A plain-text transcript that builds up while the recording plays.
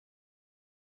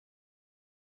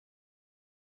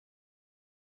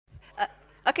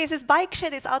Okay, this bike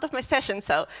shed is out of my session,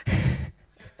 so.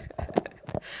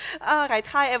 All right,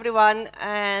 hi everyone,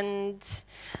 and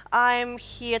I'm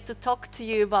here to talk to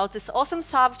you about this awesome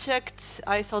subject.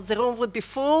 I thought the room would be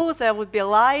full, there would be a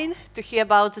line to hear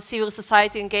about the civil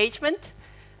society engagement.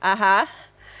 Okay,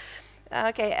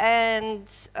 and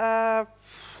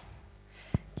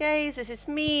okay, this is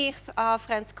me.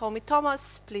 Friends call me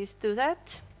Thomas, please do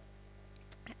that.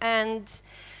 And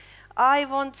I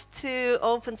want to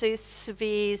open this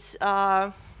with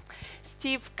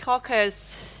Steve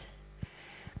Crocker's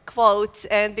quote,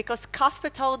 and because Casper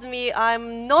told me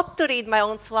I'm not to read my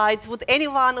own slides, would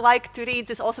anyone like to read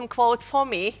this awesome quote for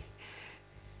me? If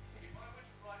I were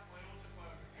to write my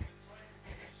autobiography, the title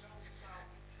would be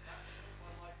Self-Salvage. That's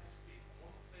what my life has been,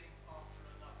 one thing after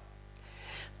another.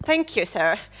 Thank you,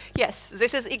 sir. Yes,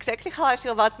 this is exactly how I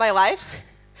feel about my life.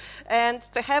 And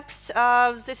perhaps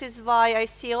this is why I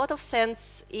see a lot of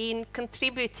sense in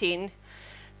contributing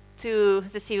to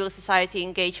the civil society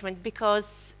engagement,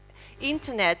 because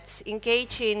internet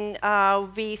engaging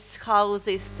with how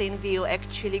this thing will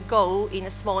actually go in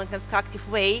a small and constructive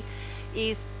way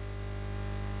is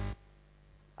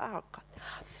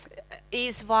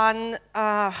one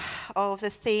of the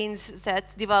things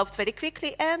that developed very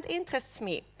quickly and interests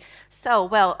me. So,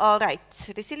 well, all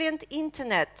right, resilient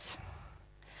internet.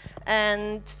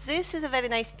 And this is a very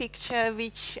nice picture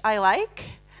which I like.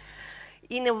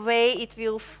 In a way, it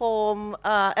will form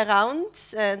around,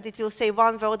 and it will say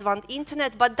one word, one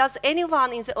internet, but does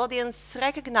anyone in the audience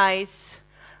recognize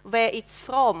where it's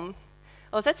from?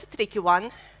 Oh, that's a tricky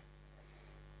one.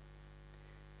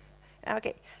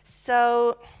 Okay,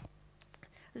 so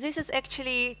this is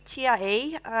actually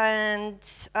TIA, and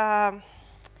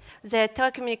the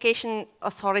Telecommunication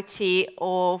Authority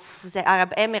of the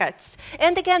Arab Emirates.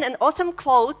 And again, an awesome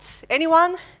quote.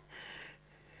 Anyone?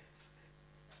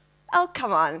 Oh,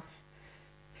 come on.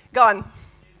 Go on. In UAE,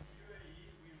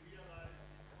 we realize the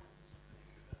importance of the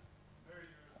internet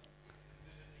very early,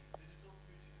 envisioning digital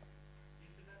future,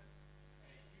 internet,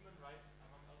 a human right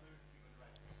among other human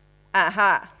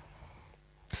rights.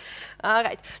 All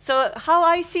right. So how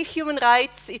I see human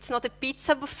rights, it's not a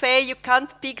pizza buffet. You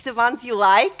can't pick the ones you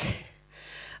like.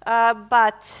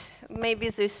 But maybe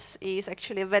this is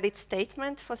actually a valid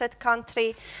statement for that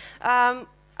country.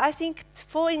 I think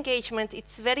for engagement,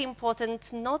 it's very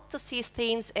important not to see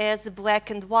things as black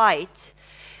and white.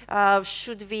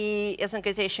 Should we, as an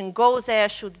organization, go there?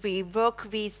 Should we work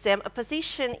with them? A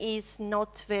position is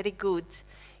not very good,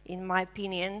 in my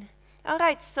opinion. All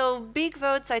right, so big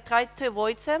words, I tried to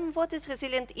avoid them. What is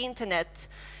resilient internet?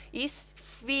 If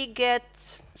we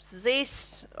get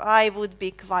this, I would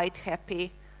be quite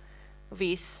happy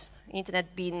with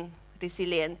internet being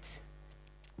resilient.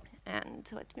 And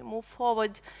let me move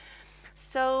forward.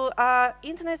 So,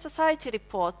 Internet Society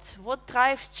Report, what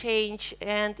drives change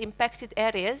and impacted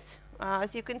areas?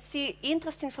 As you can see,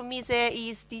 interesting for me there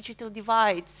is digital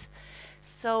divides.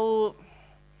 So,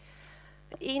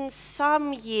 in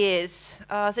some years,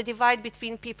 the divide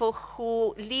between people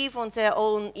who live on their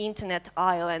own internet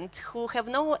island, who have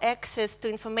no access to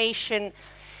information,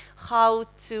 how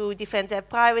to defend their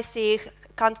privacy,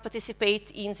 can't participate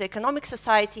in the economic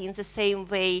society in the same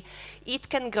way, it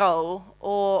can grow,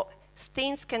 or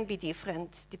things can be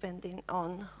different depending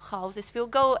on how this will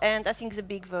go. And I think the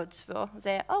big words were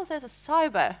there. Oh, there's a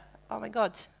cyber. Oh my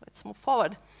God, let's move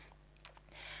forward.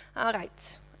 All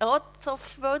right, a lot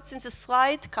of words in the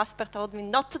slide. Casper told me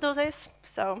not to do this,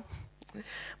 so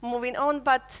moving on.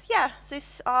 But yeah,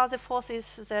 these are the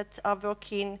forces that are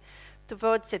working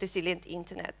towards a resilient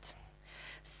internet.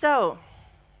 So,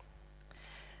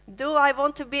 do I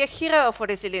want to be a hero for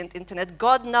resilient internet?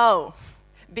 God, no.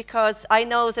 Because I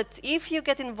know that if you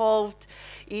get involved,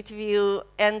 it will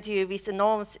end you with an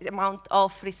enormous amount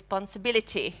of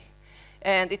responsibility.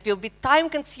 And it will be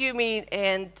time-consuming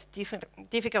and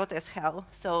difficult as hell.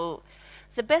 So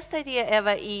the best idea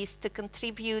ever is to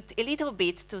contribute a little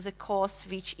bit to the cause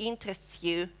which interests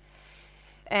you.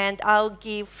 And I'll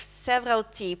give several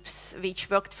tips which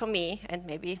worked for me and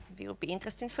maybe will be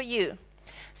interesting for you.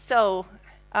 So,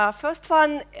 first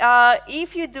one,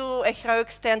 if you do a heroic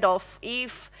standoff,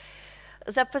 if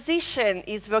the position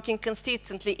is working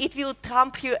consistently, it will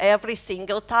trump you every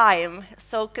single time.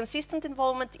 So consistent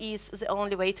involvement is the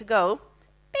only way to go.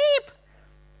 Beep!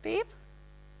 Beep?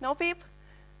 No beep?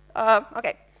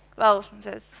 Okay, well,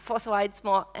 there's 4 slides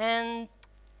more. And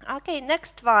okay,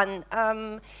 next one.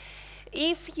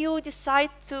 If you decide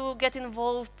to get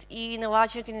involved in a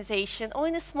large organization or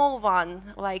in a small one,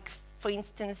 like, for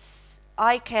instance,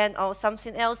 I can, or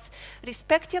something else.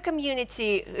 Respect your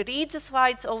community, read the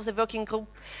slides of the working group.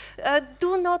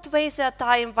 Do not waste their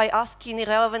time by asking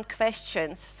irrelevant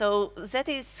questions. So that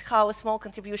is how a small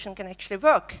contribution can actually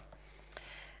work.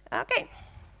 Okay,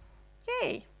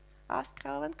 yay, ask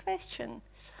relevant questions.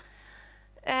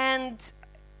 And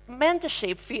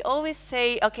mentorship, we always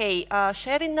say, okay,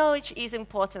 sharing knowledge is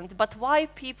important, but why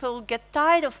people get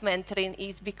tired of mentoring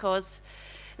is because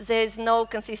there is no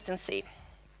consistency.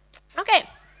 Okay,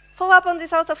 follow up on the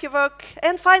results of your work.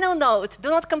 And final note, do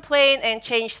not complain and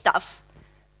change stuff.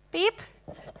 Beep.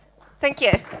 Thank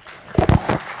you.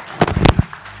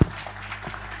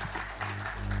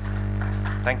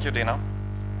 Thank you, Dina.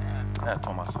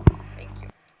 Thomas. Thank you.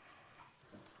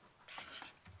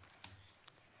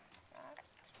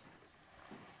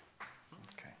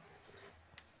 Okay.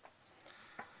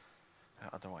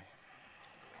 Other way.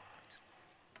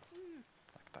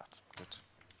 Like that. Good.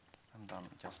 And then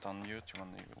just unmute when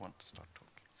you want to start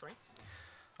talking. Sorry?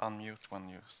 Unmute when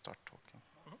you start talking.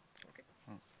 Okay.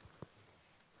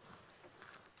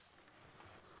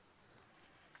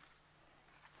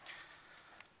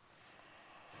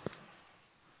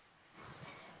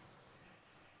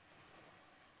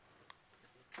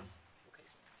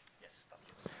 Yes, that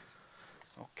is.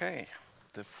 Okay.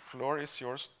 The floor is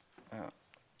yours,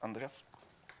 Andreas.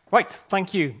 Right,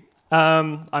 thank you.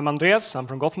 I'm Andreas, I'm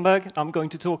from Gothenburg. I'm going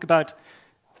to talk about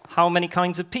how many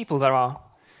kinds of people there are.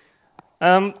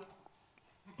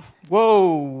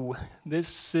 Whoa,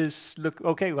 this is,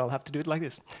 okay, we'll have to do it like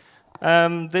this.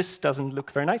 This doesn't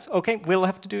look very nice. Okay, we'll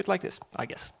have to do it like this, I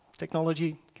guess.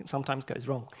 Technology sometimes goes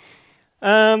wrong.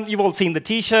 You've all seen the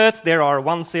t-shirt. There are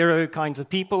 10 kinds of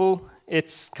people.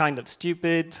 It's kind of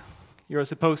stupid. You're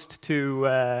supposed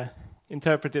to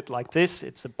interpret it like this.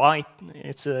 It's a byte.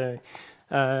 It's a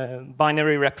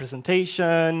binary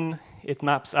representation. It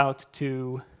maps out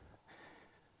to.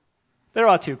 There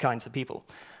are 2 kinds of people.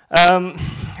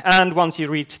 And once you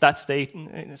reach that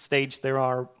stage, there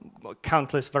are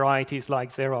countless varieties.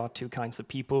 Like there are 2 kinds of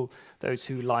people: those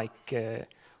who like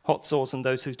hot sauce and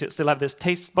those who still have this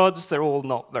taste buds. They're all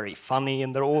not very funny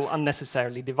and they're all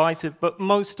unnecessarily divisive. But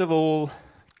most of all,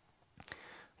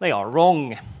 they are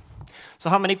wrong. So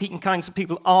how many kinds of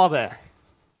people are there?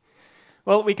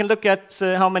 Well, we can look at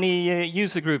how many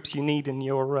user groups you need in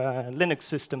your Linux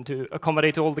system to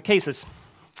accommodate all the cases.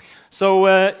 So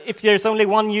if there's only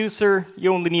 1 user,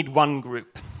 you only need 1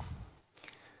 group.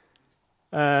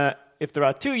 If there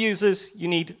are 2 users, you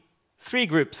need 3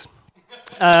 groups.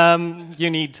 You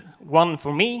need 1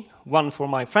 for me, 1 for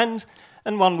my friend,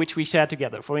 and 1 which we share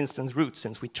together. For instance, root,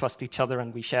 since we trust each other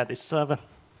and we share this server.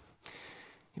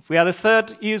 If we add a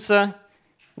 3rd user,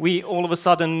 we all of a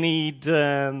sudden need...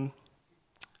 oh,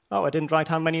 I didn't write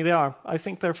how many there are. I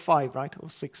think there are 5, right? Or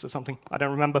 6 or something. I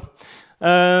don't remember.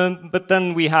 But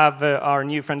then we have our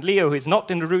new friend Leo, who is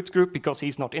not in the root group because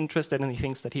he's not interested and he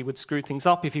thinks that he would screw things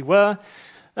up if he were.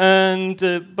 And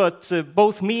but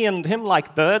both me and him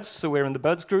like birds, so we're in the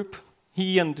birds group.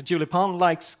 He and Julipan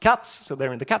likes cats, so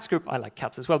they're in the cats group. I like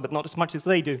cats as well, but not as much as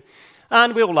they do.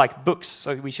 And we all like books,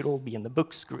 so we should all be in the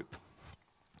books group.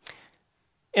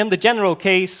 In the general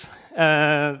case,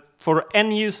 for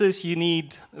n users, you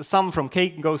need a sum from k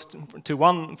goes to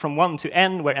 1, from 1 to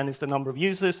n, where n is the number of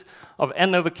users, of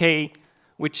n over k,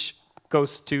 which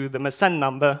goes to the Mersenne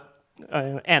number,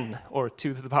 n, or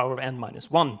 2 to the power of n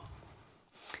minus 1.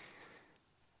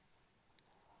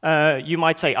 You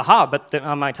might say, aha, but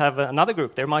I might have another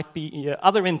group. There might be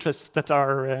other interests that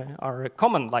are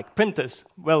common, like printers.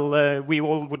 Well, we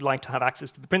all would like to have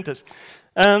access to the printers.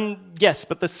 Yes,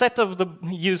 but the set of the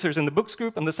users in the books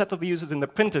group and the set of the users in the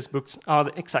printers books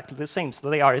are exactly the same. So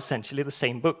they are essentially the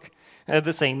same book,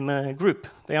 the same group.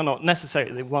 They are not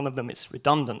necessarily, one of them is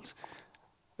redundant.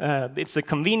 It's a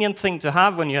convenient thing to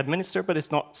have when you administer, but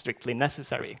it's not strictly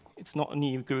necessary. It's not a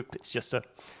new group, it's just a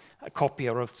copy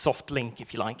or a soft link,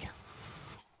 if you like.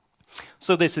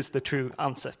 So this is the true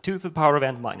answer, 2 to the power of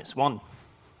n minus 1.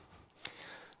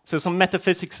 So some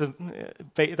metaphysics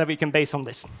that we can base on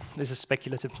this. This is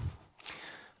speculative.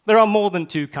 There are more than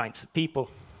 2 kinds of people.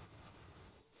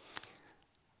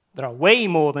 There are way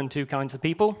more than 2 kinds of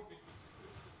people.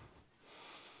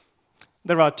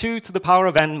 There are 2 to the power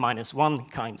of n minus 1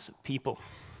 kinds of people.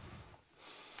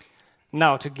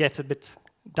 Now, to get a bit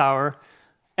dour,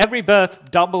 every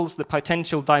birth doubles the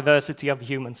potential diversity of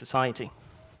human society.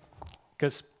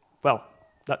 Because, well,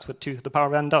 that's what 2 to the power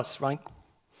of n does, right?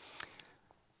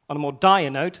 On a more dire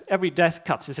note, every death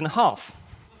cuts it in half.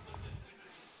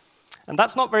 And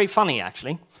that's not very funny,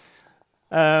 actually.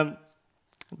 If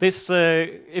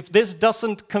this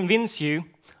doesn't convince you,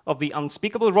 of the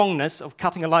unspeakable wrongness of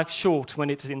cutting a life short when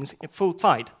it's in full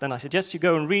tide, then I suggest you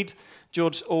go and read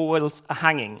George Orwell's A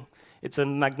Hanging. It's a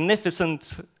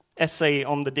magnificent essay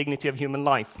on the dignity of human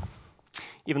life,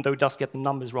 even though it does get the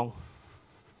numbers wrong.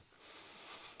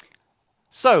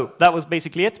 So that was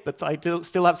basically it, but I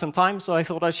still have some time, so I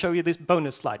thought I'd show you this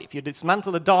bonus slide. If you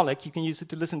dismantle a Dalek, you can use it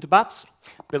to listen to bats,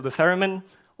 build a theremin,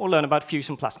 or learn about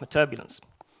fusion plasma turbulence.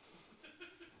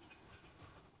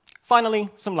 Finally,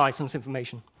 some license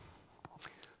information.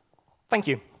 Thank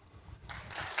you.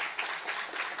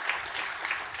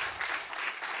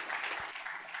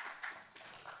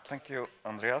 Thank you,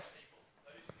 Andreas.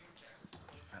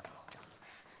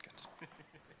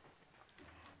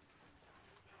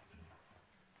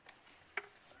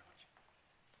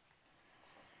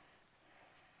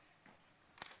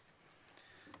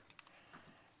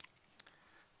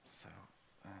 So,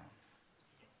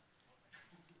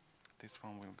 this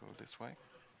one will go this way.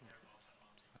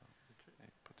 So, okay,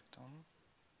 put it on.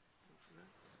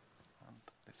 And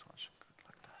this one should go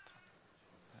like that.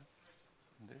 Yes.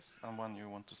 And this, and when you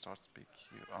want to start speak,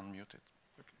 you unmute it.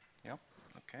 Okay. Yeah,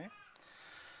 okay.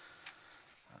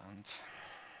 And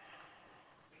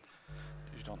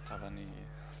you don't have any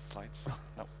slides?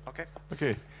 No, okay.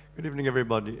 Okay. Good evening,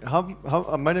 everybody.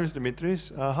 My name is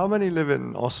Dimitris. How many live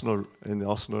in Oslo, in the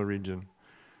Oslo region?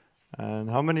 And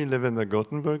how many live in the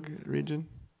Gothenburg region?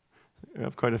 We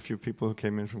have quite a few people who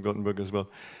came in from Gothenburg as well.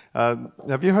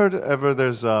 Have you heard ever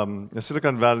there's a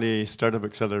Silicon Valley startup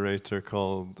accelerator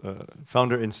called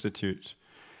Founder Institute?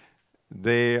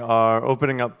 They are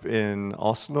opening up in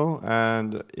Oslo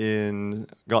and in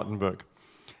Gothenburg.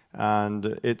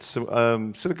 And it's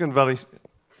Silicon Valley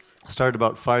started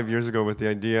about 5 years ago with the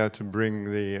idea to bring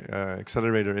the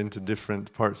accelerator into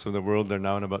different parts of the world. They're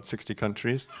now in about 60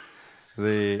 countries.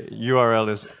 The URL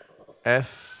is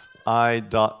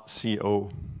fi.co.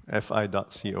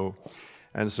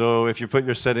 And so if you put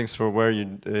your settings for where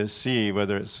you see,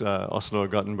 whether it's Oslo or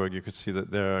Gothenburg, you could see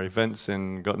that there are events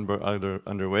in Gothenburg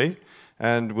underway.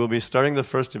 And we'll be starting the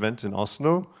first event in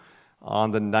Oslo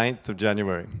on the 9th of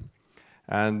January.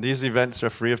 And these events are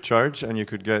free of charge, and you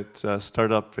could get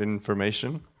startup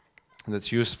information that's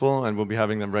useful, and we'll be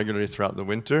having them regularly throughout the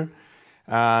winter.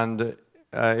 And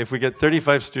if we get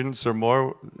 35 students or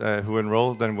more who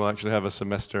enroll, then we'll actually have a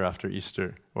semester after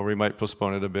Easter, or we might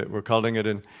postpone it a bit. We're calling it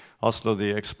in Oslo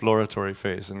the exploratory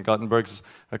phase, and Gothenburg's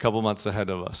a couple months ahead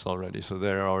of us already, so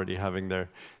they're already having their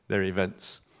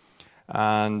events.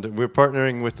 And we're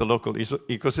partnering with the local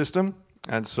ecosystem,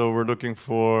 and so we're looking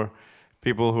for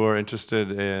people who are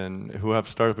interested in, who have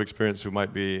startup experience, who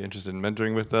might be interested in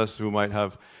mentoring with us, who might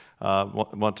have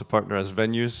want to partner as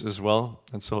venues as well,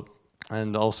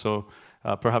 and also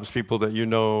perhaps people that you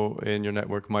know in your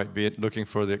network might be looking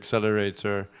for the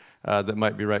accelerator that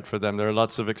might be right for them. There are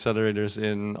lots of accelerators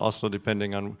in Oslo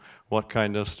depending on what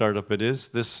kind of startup it is.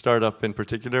 This startup in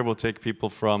particular will take people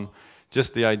from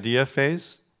just the idea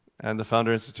phase, and the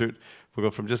Founder Institute will go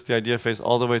from just the idea phase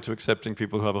all the way to accepting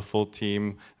people who have a full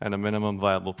team and a minimum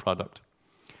viable product.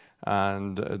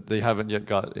 And they haven't yet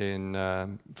got in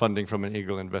funding from an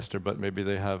angel investor, but maybe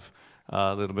they have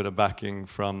a little bit of backing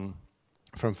from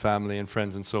family and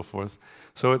friends and so forth.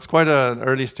 So it's quite an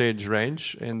early stage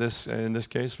range in this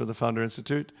case for the Founder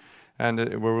Institute, and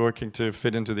we're working to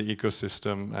fit into the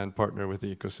ecosystem and partner with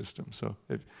the ecosystem. So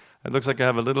it looks like I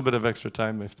have a little bit of extra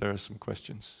time if there are some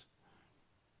questions.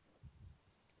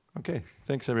 Okay,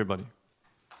 thanks everybody.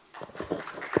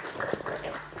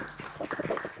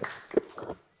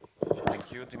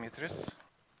 Thank you, Dimitris.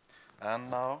 And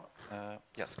now,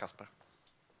 yes, Kasper.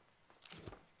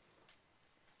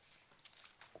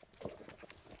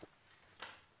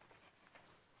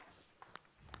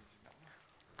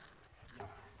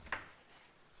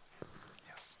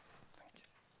 Yes, thank you.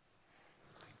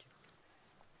 Thank you.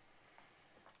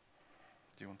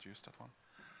 Do you want to use that one?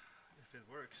 If it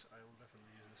works, I will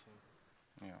definitely use this one.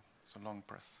 Yeah, it's a long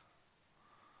press.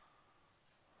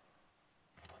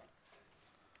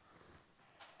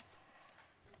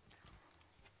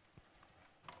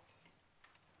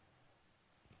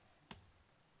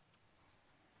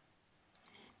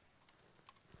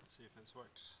 Let's see if this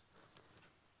works.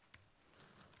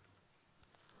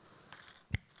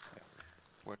 Yeah,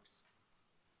 works.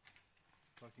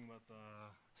 Talking about the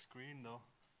screen though.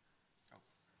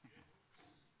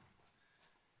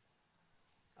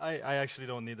 I actually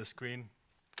don't need a screen.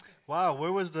 Wow,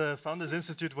 where was the Founders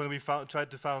Institute when we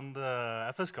tried to found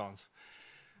FSCONS?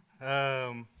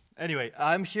 Anyway,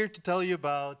 I'm here to tell you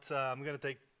about, I'm going to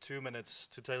take 2 minutes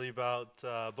to tell you about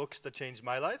books that changed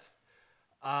my life.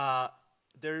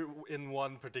 they're in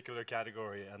one particular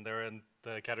category, and they're in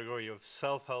the category of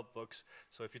self-help books.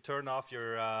 So if you turn off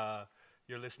your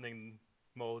listening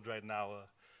mode right now,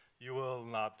 you will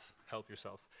not help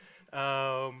yourself.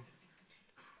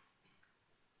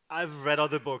 I've read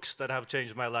other books that have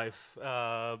changed my life,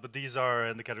 but these are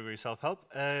in the category self-help.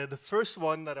 The first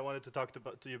one that I wanted to talk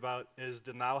to you about is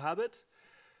The Now Habit.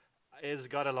 It's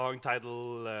got a long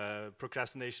title,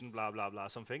 procrastination, blah, blah, blah,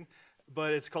 something.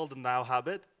 But it's called The Now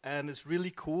Habit, and it's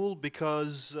really cool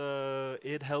because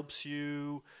it helps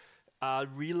you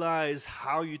realize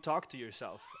how you talk to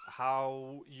yourself,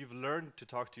 how you've learned to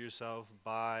talk to yourself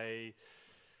by,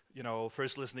 you know,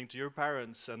 first listening to your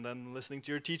parents, and then listening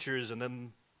to your teachers, and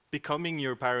then becoming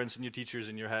your parents and your teachers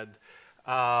in your head.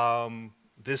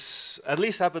 This at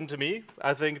least happened to me.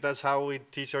 I think that's how we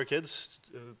teach our kids.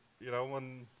 You know,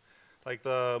 when like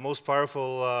the most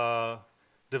powerful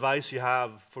device you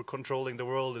have for controlling the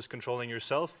world is controlling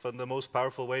yourself, and the most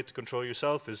powerful way to control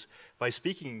yourself is by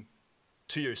speaking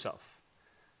to yourself.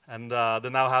 And the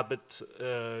Now Habit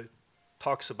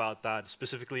talks about that.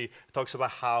 Specifically, it talks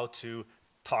about how to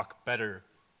talk better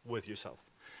with yourself.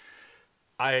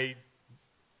 I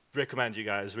recommend you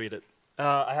guys read it.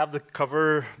 I have the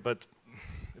cover, but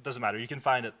it doesn't matter. You can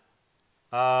find it.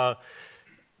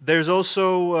 There's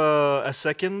also a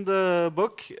second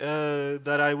book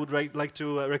that I would like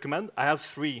to recommend. I have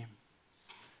 3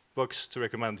 books to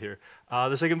recommend here.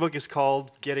 The second book is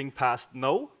called Getting Past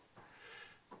No.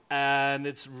 And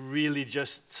it's really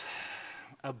just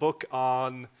a book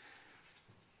on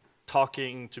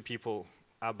talking to people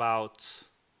about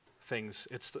things.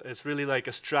 It's really like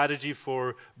a strategy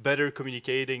for better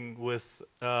communicating with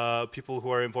people who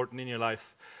are important in your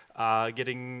life,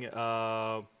 getting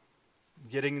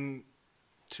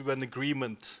to an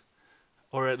agreement,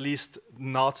 or at least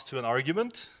not to an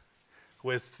argument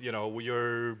with, you know,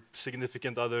 your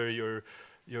significant other,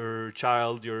 your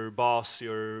child, your boss,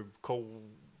 your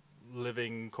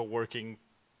co-living, co-working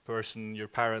person, your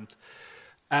parent.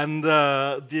 And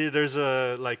there's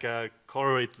a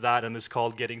correlate to that, and it's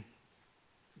called getting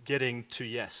to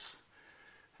yes.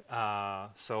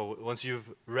 So once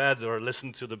you've read or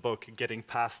listened to the book, Getting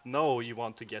Past No, you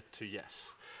want to get to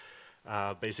yes.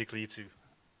 Basically to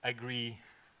agree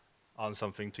on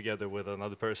something together with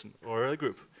another person or a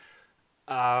group.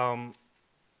 And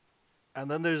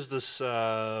then there's this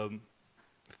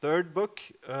third book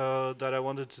that I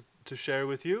wanted to share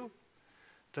with you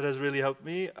that has really helped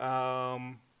me.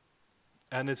 And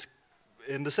it's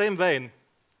in the same vein.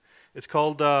 It's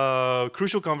called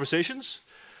Crucial Conversations.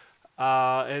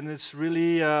 And it's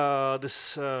really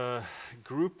this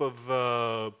group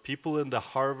of people in the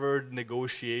Harvard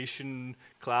negotiation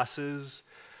classes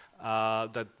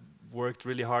that worked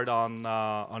really hard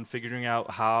on figuring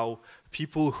out how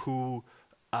people who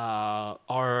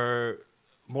are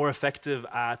more effective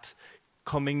at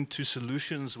coming to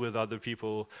solutions with other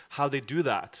people, how they do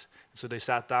that. So they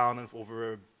sat down, and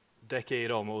over a decade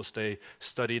almost, they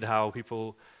studied how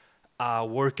people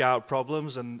work out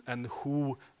problems, and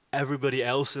who everybody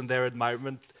else in their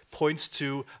environment points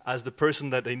to as the person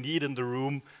that they need in the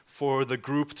room for the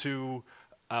group to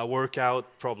work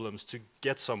out problems, to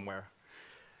get somewhere.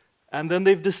 And then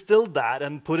they've distilled that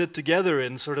and put it together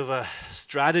in sort of a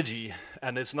strategy.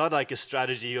 And it's not like a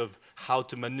strategy of how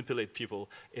to manipulate people.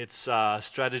 It's a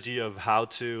strategy of how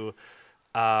to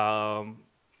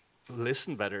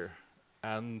listen better.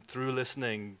 And through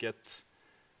listening, get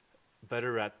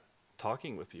better at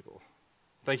talking with people.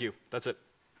 Thank you. That's it.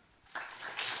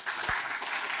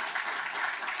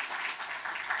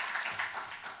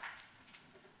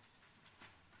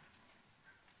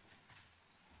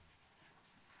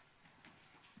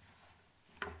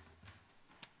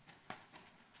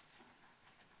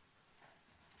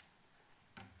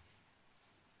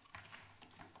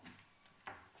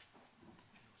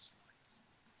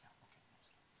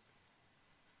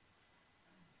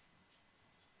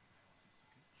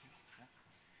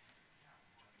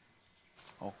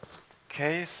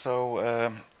 Okay, so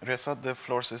Reza, the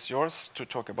floor is yours to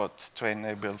talk about to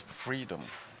enable freedom.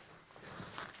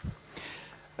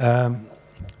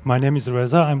 My name is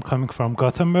Reza. I'm coming from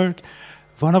Gothenburg.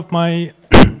 One of my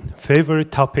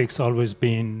favorite topics always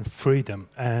been freedom,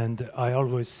 and I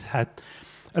always had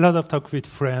a lot of talk with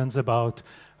friends about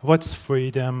what's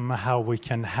freedom, how we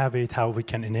can have it, how we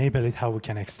can enable it, how we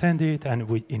can extend it,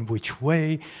 and in which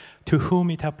way, to whom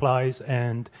it applies,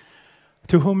 and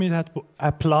to whom it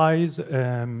applies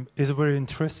is a very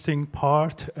interesting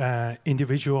part.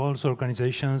 Individuals,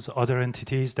 organizations, other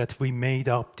entities that we made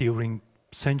up during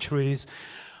centuries,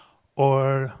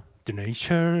 or the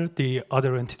nature, the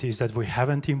other entities that we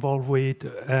haven't involved with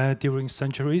during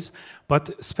centuries.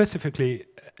 But specifically,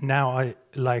 now I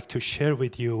like to share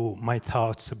with you my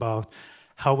thoughts about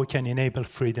how we can enable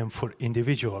freedom for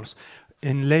individuals.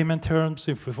 In layman terms,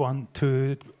 if we want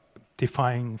to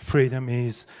define freedom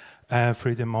is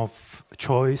freedom of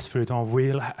choice, freedom of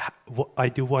will. I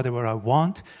do whatever I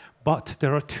want, but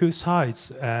there are two sides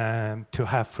to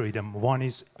have freedom. One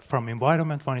is from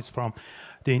environment, one is from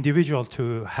the individual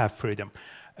to have freedom.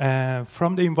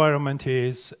 From the environment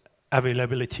is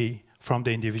availability, from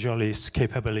the individual is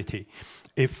capability.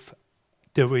 If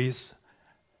there is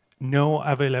no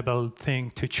available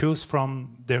thing to choose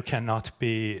from, there cannot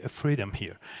be a freedom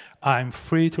here. I'm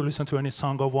free to listen to any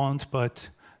song I want, but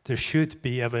there should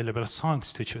be available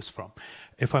songs to choose from.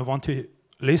 If I want to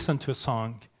listen to a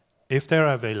song, if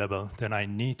they're available, then I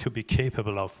need to be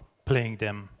capable of playing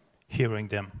them, hearing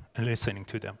them, and listening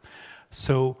to them.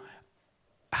 So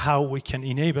how we can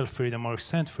enable freedom or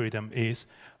extend freedom is,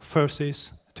 first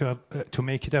is to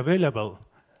make it available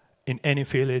in any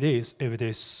field it is, if it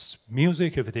is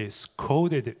music, if it is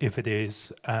code, if it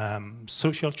is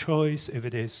social choice, if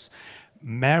it is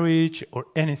marriage or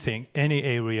anything, any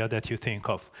area that you think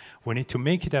of. We need to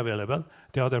make it available.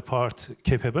 The other part,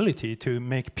 capability, to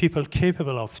make people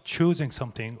capable of choosing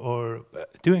something or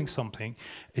doing something,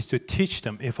 is to teach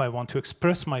them. If I want to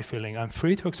express my feeling, I'm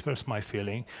free to express my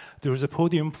feeling. There is a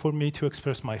podium for me to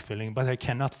express my feeling, but I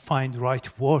cannot find right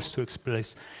words to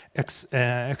express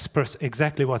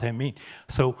exactly what I mean.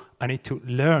 So I need to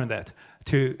learn that,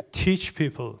 to teach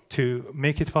people, to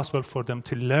make it possible for them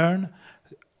to learn.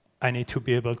 I need to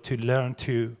be able to learn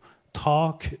to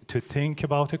talk, to think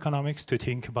about economics, to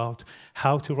think about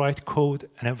how to write code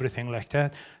and everything like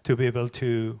that, to be able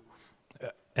to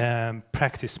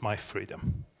practice my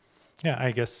freedom. Yeah, I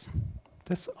guess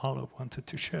that's all I wanted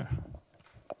to share.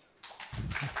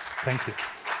 Thank you.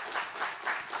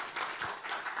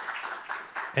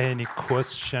 Any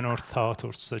question or thought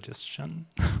or suggestion?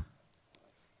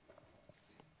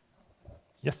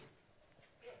 Yes?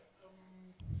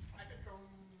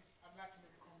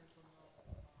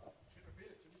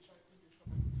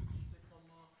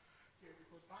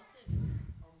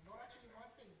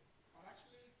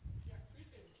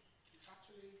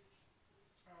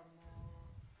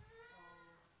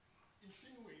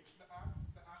 Insinuates the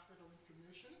aspect of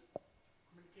information,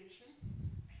 communication,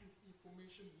 and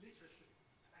information literacy.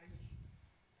 That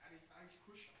is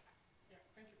crucial. Yeah,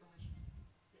 thank you for mentioning.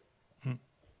 Yeah.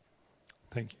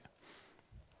 Thank you.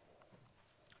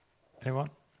 Anyone?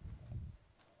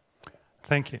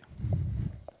 Thank you.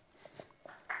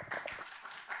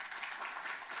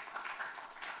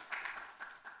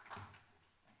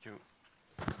 Thank you,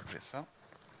 Lisa.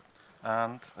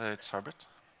 And it's Herbert.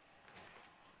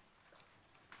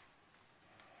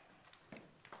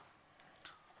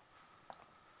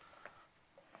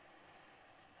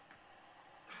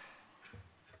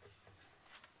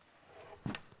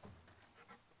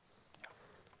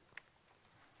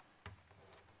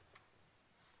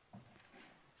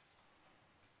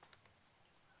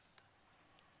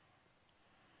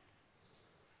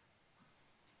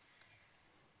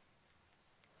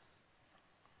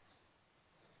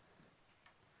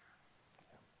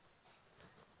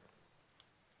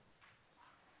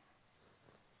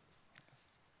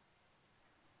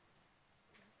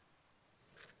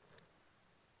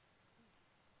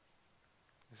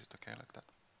 Is it okay like that?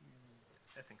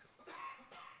 I think so.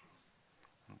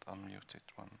 And unmute it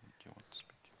when you want to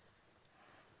speak.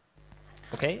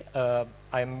 Okay,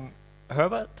 I'm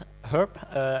Herb,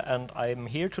 and I'm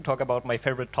here to talk about my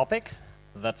favorite topic,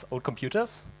 that's old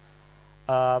computers.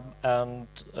 I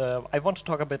want to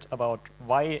talk a bit about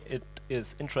why it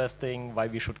is interesting, why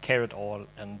we should care at all,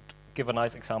 and give a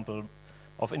nice example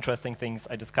of interesting things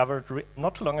I discovered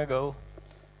not too long ago.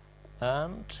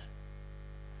 And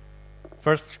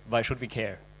first, why should we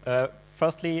care?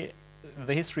 Firstly,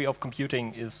 the history of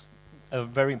computing is a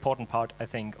very important part, I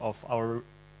think, of our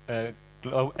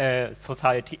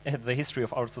society, the history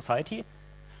of our society.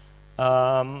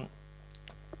 Also,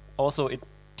 it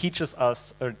teaches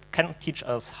us, or can teach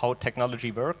us, how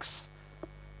technology works.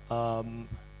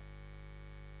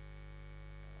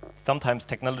 Sometimes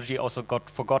technology also got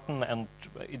forgotten, and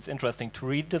it's interesting to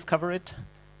rediscover it.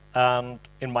 And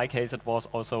in my case, it was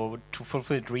also to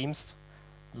fulfill dreams.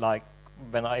 Like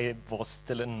when I was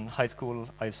still in high school,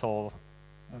 I saw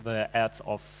the ads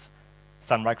of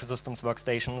Sun Microsystems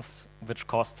workstations, which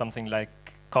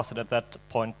costed at that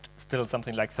point still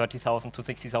something like $30,000 to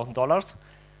 $60,000.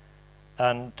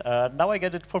 And now I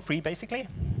get it for free, basically.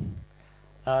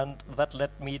 And that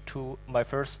led me to my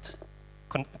first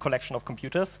collection of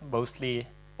computers, mostly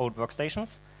old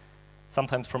workstations.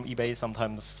 sometimes from eBay,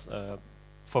 sometimes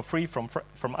for free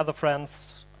from other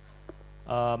friends.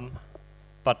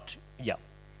 But yeah,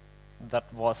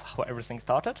 that was how everything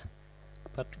started.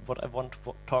 But what I want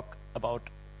to talk about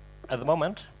at the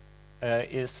moment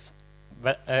is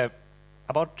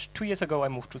about 2 years ago I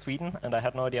moved to Sweden, and I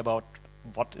had no idea about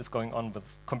what is going on with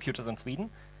computers in Sweden.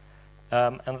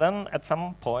 And then at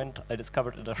some point I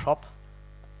discovered in a shop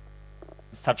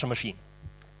such a machine,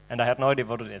 and I had no idea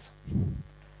what it is.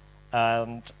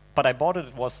 But I bought it.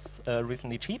 It was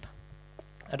reasonably cheap,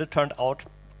 and it turned out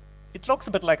it looks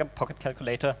a bit like a pocket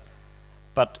calculator,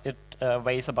 but it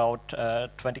weighs about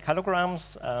 20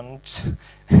 kilograms, and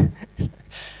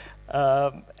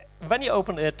when you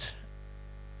open it,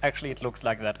 actually it looks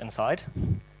like that inside.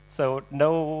 So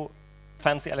no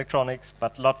fancy electronics,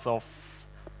 but lots of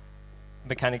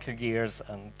mechanical gears,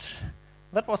 and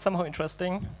that was somehow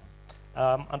interesting.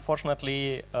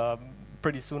 Unfortunately,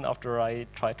 pretty soon after I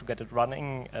tried to get it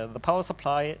running, the power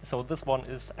supply, so this one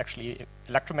is actually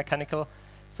electromechanical,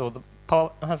 so the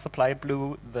power supply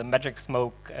blew, the magic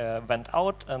smoke went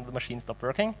out, and the machine stopped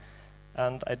working,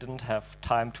 and I didn't have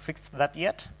time to fix that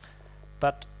yet.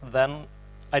 But then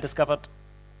I discovered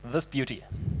this beauty.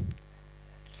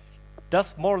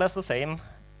 Does more or less the same,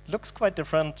 looks quite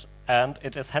different, and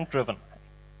it is hand-driven.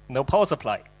 No power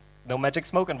supply, no magic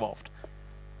smoke involved.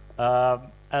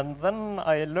 And then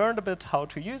I learned a bit how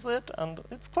to use it, and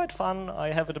it's quite fun.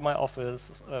 I have it in my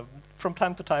office. From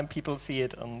time to time, people see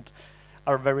it and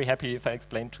are very happy if I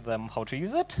explain to them how to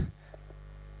use it.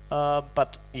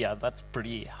 But yeah, that's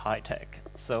pretty high-tech.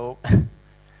 So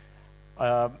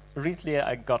recently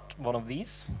I got one of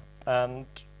these, and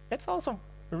it's also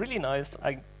really nice.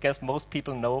 I guess most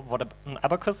people know what an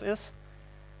abacus is.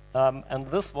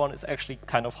 And this one is actually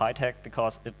kind of high-tech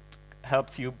because it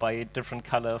helps you by different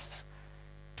colors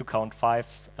to count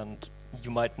fives, and you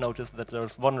might notice that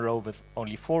there's one row with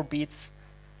only 4 beats.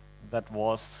 That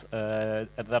was,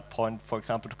 at that point, for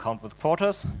example, to count with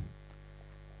quarters,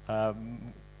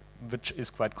 which is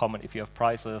quite common if you have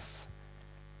prices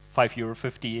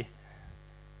 €5.50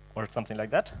 or something like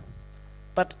that.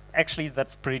 But actually,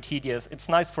 that's pretty tedious. It's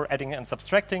nice for adding and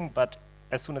subtracting, but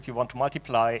as soon as you want to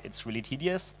multiply, it's really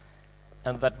tedious,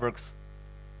 and that works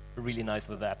really nice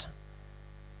with that.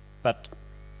 But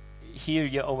here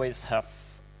you always have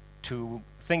to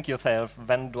think yourself,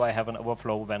 when do I have an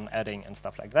overflow when adding and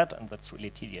stuff like that, and that's really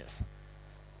tedious.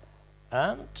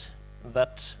 And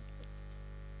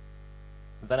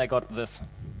then I got this.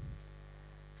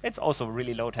 It's also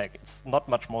really low-tech. It's not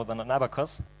much more than an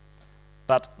abacus,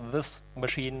 but this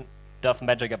machine does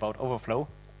magic about overflow.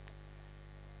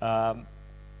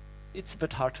 It's a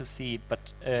bit hard to see, but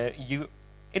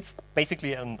it's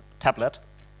basically a tablet.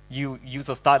 You use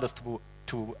a stylus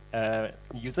to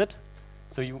use it.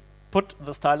 So you put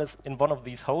the stylus in one of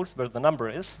these holes where the number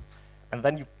is, and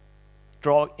then you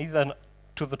draw either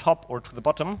to the top or to the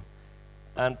bottom.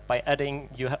 And by adding,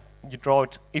 you draw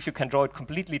it. If you can draw it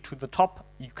completely to the top,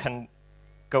 you can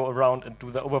go around and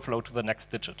do the overflow to the next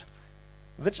digit,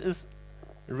 which is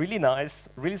really nice,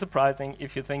 really surprising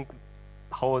if you think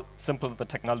how simple the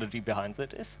technology behind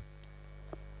it is.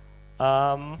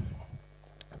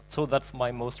 So that's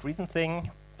my most recent thing.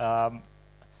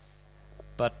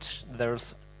 But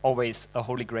there's always a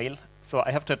holy grail. So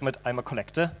I have to admit, I'm a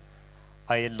collector.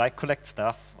 I like collect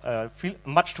stuff, feel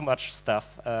much too much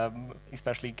stuff,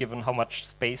 especially given how much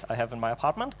space I have in my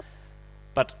apartment.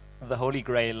 But the holy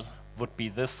grail would be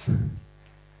this,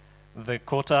 the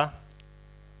Kota.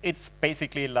 It's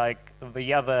basically like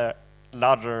the other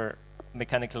larger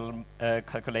mechanical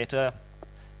calculator,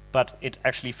 but it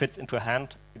actually fits into a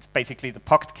hand. It's basically the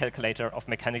pocket calculator of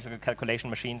mechanical calculation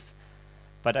machines.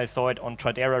 But I saw it on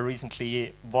Tradera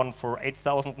recently, one for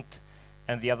 8,000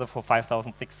 and the other for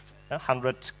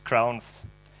 5,600 crowns.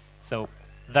 So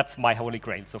that's my holy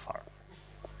grail so far.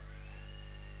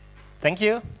 Thank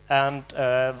you, and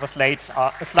the slides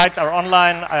are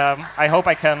online. I hope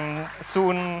I can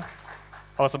soon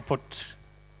also put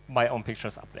my own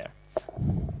pictures up there.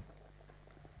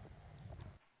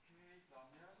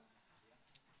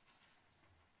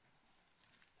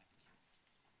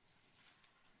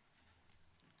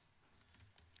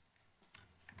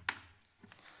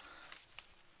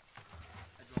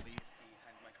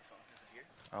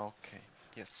 Okay,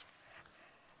 yes.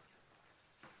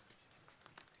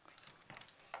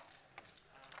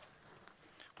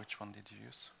 Which one did you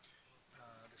use?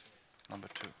 Number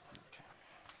 2. Okay.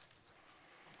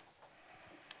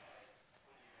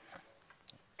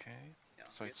 Okay, yeah,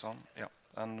 so it's on. Yeah,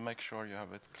 and make sure you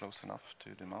have it close enough to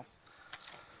the mouth.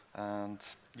 And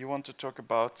you want to talk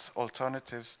about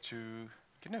alternatives to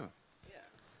GNU? Yeah.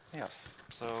 Yes.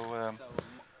 So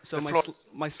So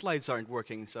my slides aren't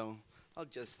working, so I'll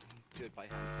just do it by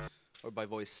hand or by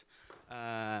voice.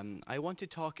 I want to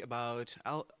talk about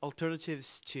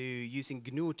alternatives to using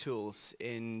GNU tools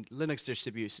in Linux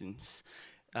distributions.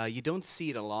 You don't see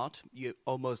it a lot. You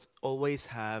almost always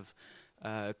have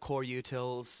core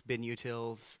utils, bin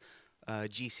utils,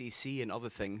 GCC, and other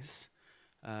things.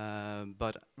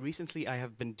 But recently I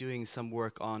have been doing some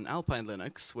work on Alpine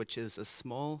Linux, which is a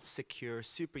small, secure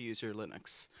superuser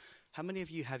Linux. How many of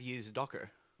you have used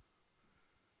Docker?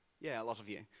 Yeah, a lot of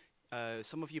you.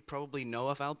 Some of you probably know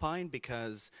of Alpine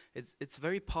because it's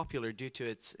very popular due to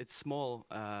its small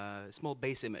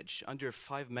base image, under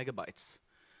 5 megabytes,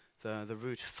 the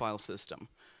root file system.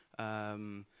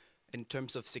 In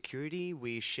terms of security,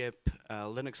 we ship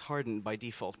Linux hardened by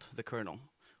default, the kernel,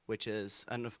 which is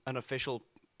an unofficial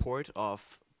port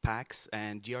of PAX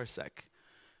and grsec.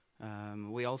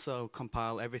 We also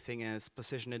compile everything as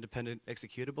position-independent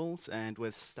executables and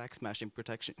with stack smashing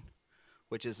protection,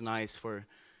 which is nice for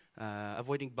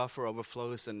avoiding buffer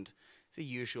overflows and the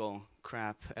usual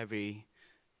crap every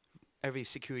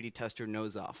security tester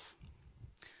knows of.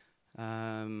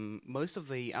 Most of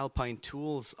the Alpine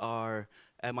tools are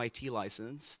MIT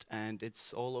licensed, and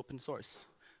it's all open source.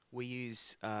 We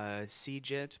use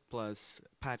CJIT plus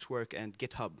Patchwork and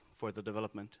GitHub for the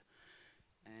development.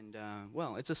 And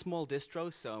well, it's a small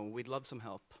distro, so we'd love some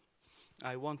help.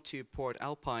 I want to port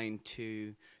Alpine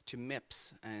to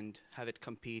MIPS and have it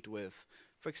compete with,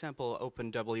 for example,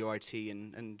 OpenWRT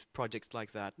and projects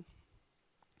like that.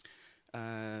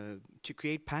 To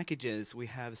create packages, we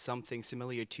have something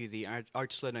similar to the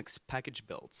Arch Linux package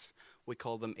builds. We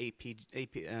call them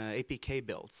APK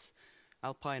builds.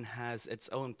 Alpine has its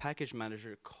own package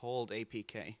manager called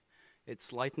APK.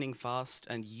 It's lightning fast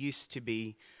and used to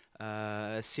be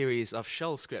a series of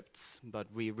shell scripts, but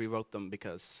we rewrote them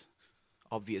because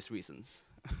obvious reasons.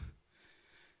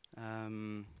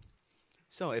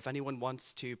 So if anyone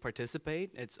wants to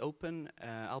participate, it's open,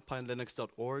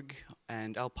 alpinelinux.org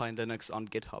and Alpine Linux on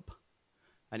GitHub.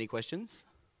 Any questions?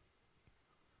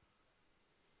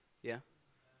 Yeah?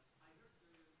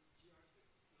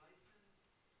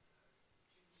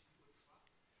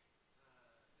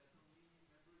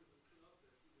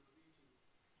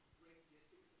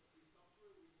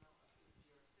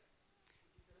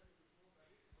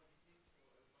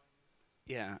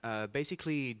 Yeah,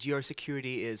 basically GR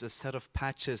security is a set of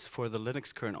patches for the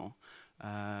Linux kernel,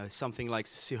 something like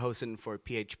Suhosen for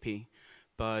PHP.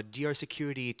 But GR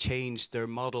security changed their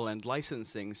model and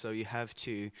licensing, so you have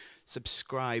to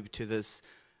subscribe to this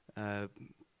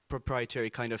proprietary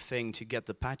kind of thing to get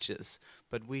the patches.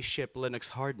 But we ship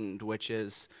Linux hardened, which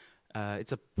is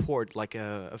it's a port, like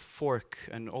a fork,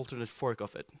 an alternate fork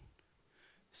of it.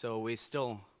 So we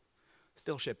still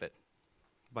ship it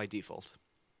by default.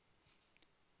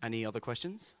 Any other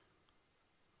questions?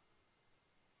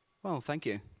 Well, thank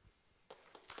you.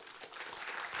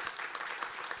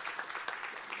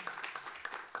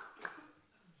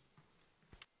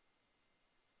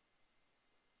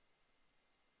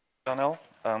 Channel,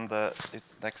 and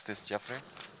next is Jeffrey.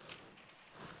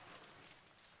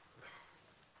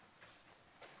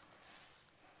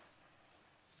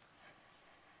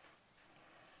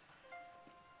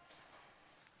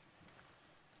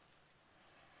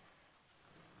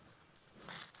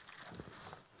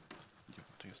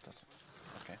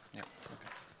 Okay, yeah,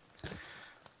 okay.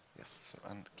 Yes, so,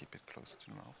 and keep it close to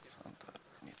the mouth, and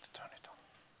need to turn it on.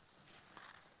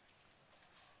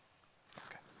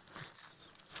 Okay, it's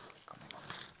coming on.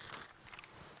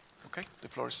 Okay, the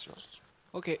floor is yours.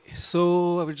 Okay,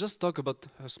 so I will just talk about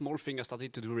a small thing I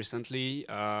started to do recently.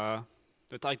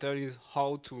 The title is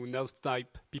How to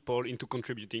Nest-Type People into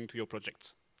Contributing to Your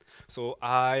Projects. So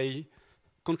I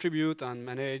contribute and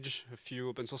manage a few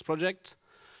open source projects.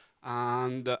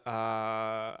 And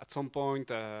at some point,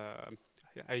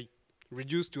 I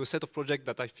reduced to a set of projects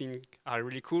that I think are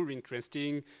really cool,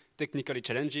 interesting, technically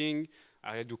challenging.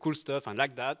 I do cool stuff and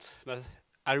like that. But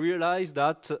I realized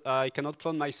that I cannot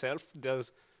clone myself.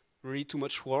 There's really too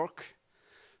much work.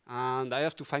 And I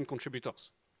have to find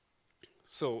contributors.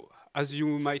 So as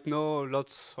you might know,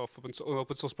 lots of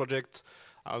open source projects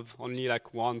have only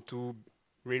like 1, 2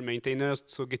 real maintainers.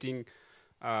 So getting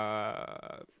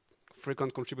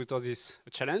frequent contributors is a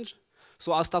challenge.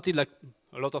 So I started like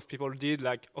a lot of people did,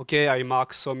 like, okay, I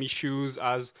mark some issues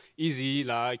as easy,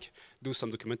 like do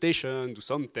some documentation, do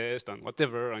some tests and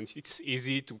whatever, and it's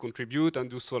easy to contribute and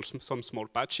do some small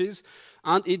patches,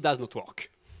 and it does not work.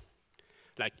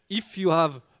 Like if you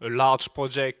have a large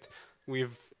project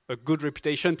with a good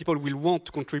reputation, people will want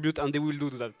to contribute and they will do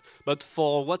that. But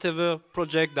for whatever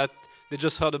project that they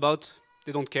just heard about,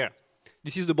 they don't care.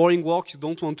 This is the boring work you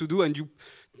don't want to do, and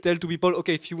tell to people,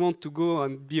 okay, if you want to go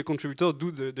and be a contributor,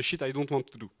 do the shit I don't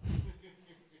want to do.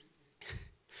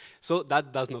 So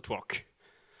that does not work.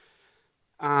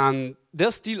 And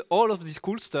there's still all of this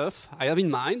cool stuff I have in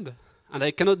mind, and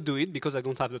I cannot do it because I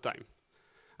don't have the time.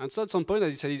 And so at some point I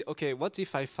decided, okay, what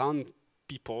if I found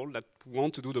people that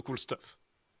want to do the cool stuff?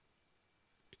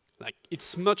 Like,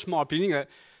 it's much more appealing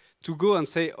to go and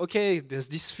say, okay, there's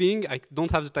this thing, I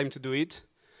don't have the time to do it,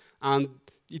 and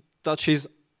it touches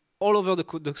all over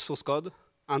the source code,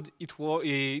 and it will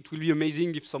be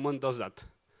amazing if someone does that.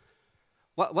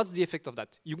 What's the effect of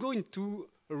that? You go into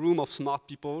a room of smart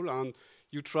people, and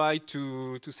you try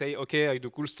to say, okay, I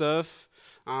do cool stuff,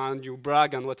 and you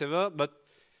brag and whatever, but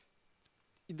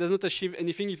it does not achieve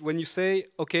anything when you say,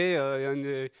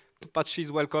 okay, patch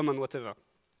is welcome and whatever.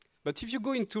 But if you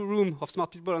go into a room of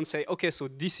smart people and say, okay, so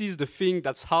this is the thing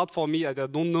that's hard for me, I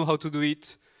don't know how to do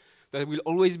it, there will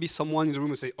always be someone in the room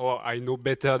who say, oh, I know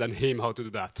better than him how to do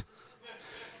that.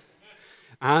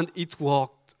 And it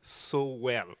worked so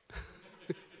well.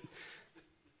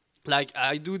 Like,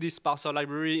 I do this parser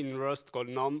library in Rust called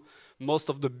num. Most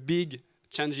of the big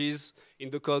changes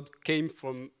in the code came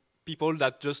from people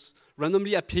that just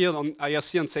randomly appeared on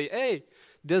IRC and say, hey,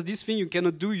 there's this thing you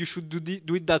cannot do, you should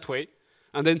do it that way.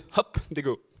 And then, hop, they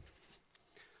go.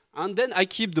 And then I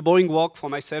keep the boring work for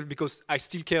myself because I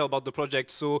still care about the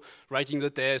project, so writing the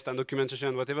test and documentation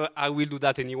and whatever, I will do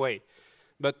that anyway.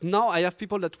 But now I have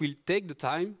people that will take the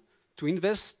time to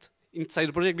invest inside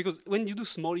the project, because when you do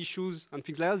small issues and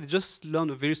things like that, they just learn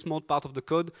a very small part of the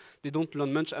code, they don't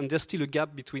learn much, and there's still a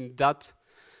gap between that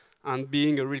and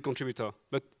being a real contributor.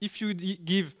 But if you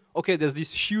give, okay, there's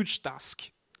this huge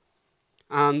task,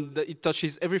 and it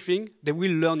touches everything, they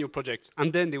will learn your project,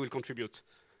 and then they will contribute.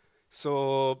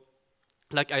 So,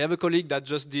 like, I have a colleague that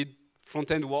just did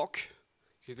front-end work.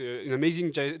 He's an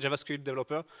amazing JavaScript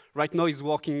developer. Right now, he's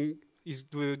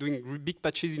doing big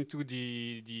patches into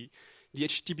the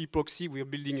HTTP proxy we're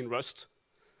building in Rust.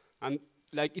 And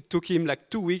like, it took him like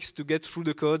 2 weeks to get through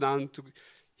the code, and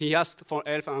he asked for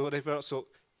help and whatever. So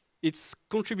it's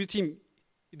contributing.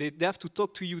 They have to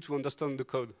talk to you to understand the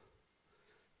code.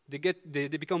 They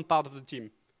become part of the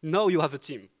team. Now you have a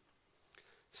team.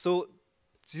 So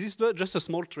this is just a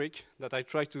small trick that I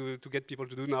try to get people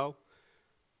to do now.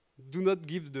 Do not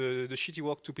give the shitty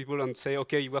work to people and say,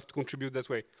 okay, you have to contribute that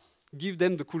way. Give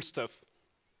them the cool stuff.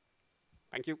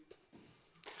 Thank you.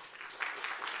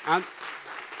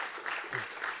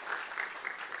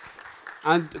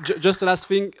 And just the last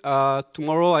thing,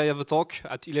 tomorrow I have a talk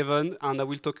at 11, and I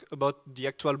will talk about the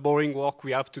actual boring work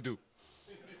we have to do.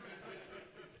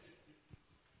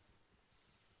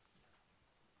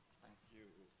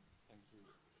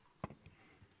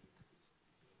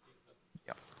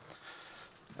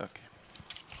 Okay.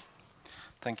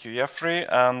 Thank you, Jeffrey.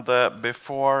 And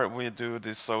before we do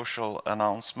the social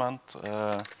announcement,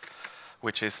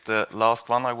 which is the last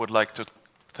one, I would like to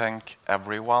thank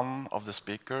every one of the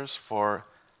speakers for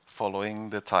following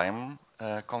the time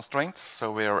constraints.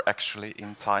 So we are actually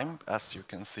in time, as you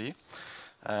can see.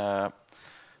 There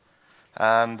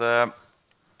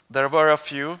were a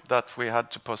few that we had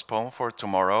to postpone for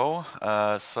tomorrow.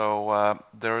 So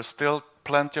there is still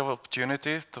plenty of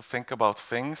opportunity to think about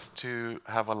things to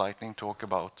have a lightning talk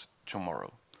about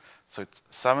tomorrow. So it's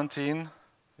 17,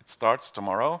 it starts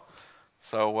tomorrow.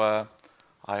 So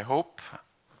I hope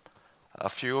a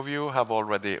few of you have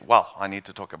already, well, I need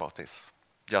to talk about this,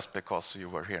 just because you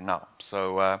were here now.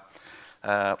 So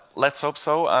let's hope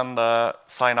so, and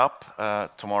sign up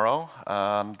tomorrow,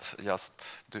 and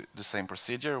just do the same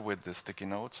procedure with the sticky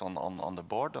notes on the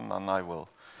board, and then I will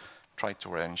try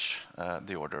to arrange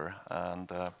the order.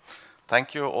 And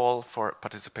thank you all for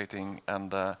participating,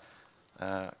 and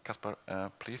Kasper,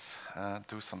 please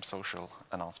do some social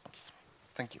announcements.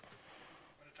 Thank you.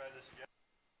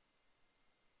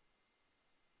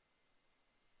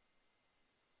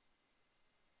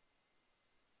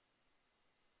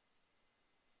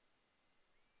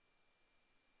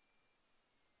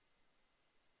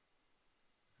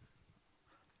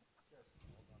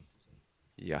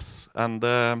 Yes, and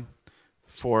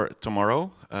for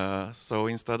tomorrow, so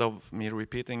instead of me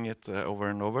repeating it over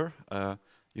and over,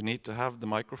 you need to have the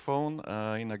microphone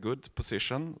in a good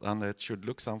position, and it should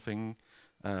look something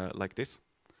like this.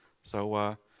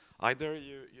 So either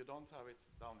you don't have it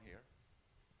down here.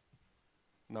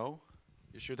 No,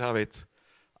 you should have it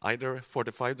either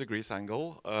 45 degrees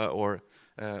angle or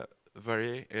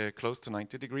very close to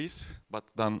 90 degrees, but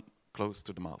then close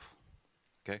to the mouth.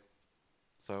 Okay,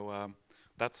 so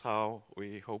that's how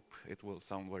we hope it will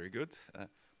sound very good,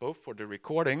 both for the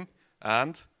recording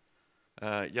and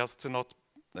just to not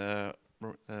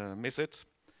miss it.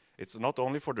 it's not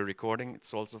only for the recording,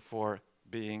 it's also for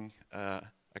being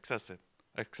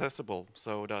accessible,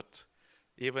 so that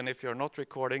even if you're not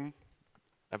recording,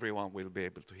 everyone will be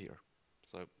able to hear.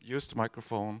 So use the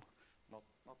microphone,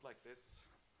 not like this,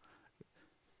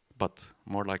 but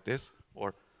more like this,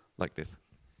 or like this.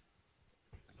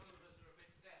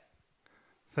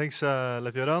 Thanks,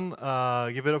 Leif Göran.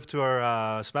 Give it up to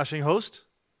our smashing host.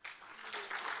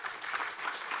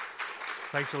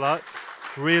 Thanks a lot.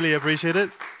 Really appreciate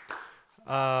it.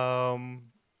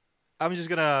 I'm just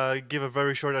gonna give a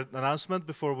very short announcement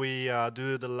before we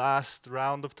do the last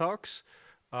round of talks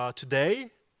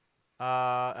today.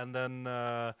 And then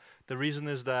the reason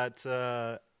is that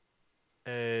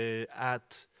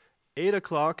at 8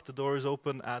 o'clock, the door is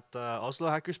open at Oslo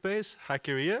Hackerspace,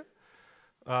 Hackeria,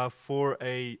 for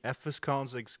a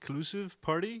FSCONS exclusive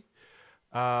party.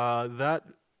 That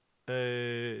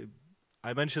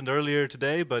I mentioned earlier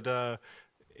today, but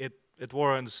it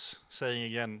warrants saying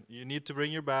again. You need to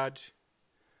bring your badge.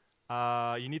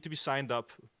 You need to be signed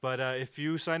up. But if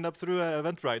you signed up through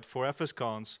Eventbrite for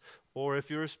FSCONS, or if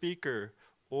you're a speaker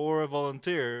or a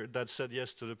volunteer that said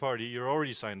yes to the party, you're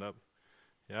already signed up.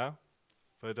 Yeah?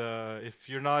 But if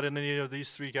you're not in any of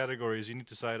these three categories, you need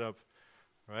to sign up,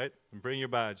 right? And bring your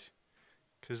badge,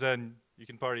 because then you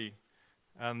can party.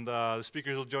 And the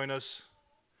speakers will join us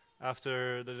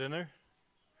after the dinner,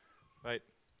 right?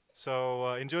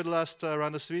 So enjoy the last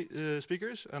round of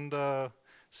speakers, and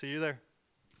see you there.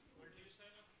 Where do you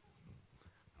sign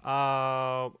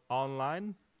up?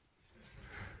 Online.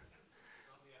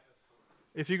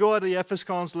 If you go at the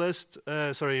FSCONS list,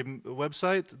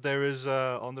 website, there is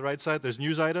on the right side, there's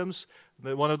news items.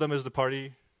 One of them is the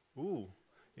party. Ooh,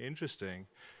 interesting.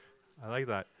 I like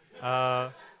that.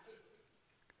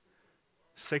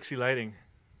 Sexy lighting.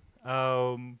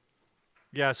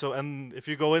 Yeah. So, and if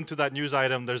you go into that news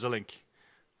item, there's a link.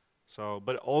 So,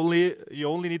 but you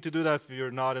only need to do that if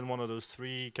you're not in one of those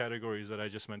three categories that I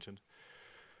just mentioned.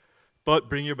 But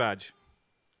bring your badge,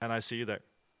 and I see you there.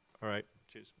 All right.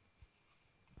 Cheers.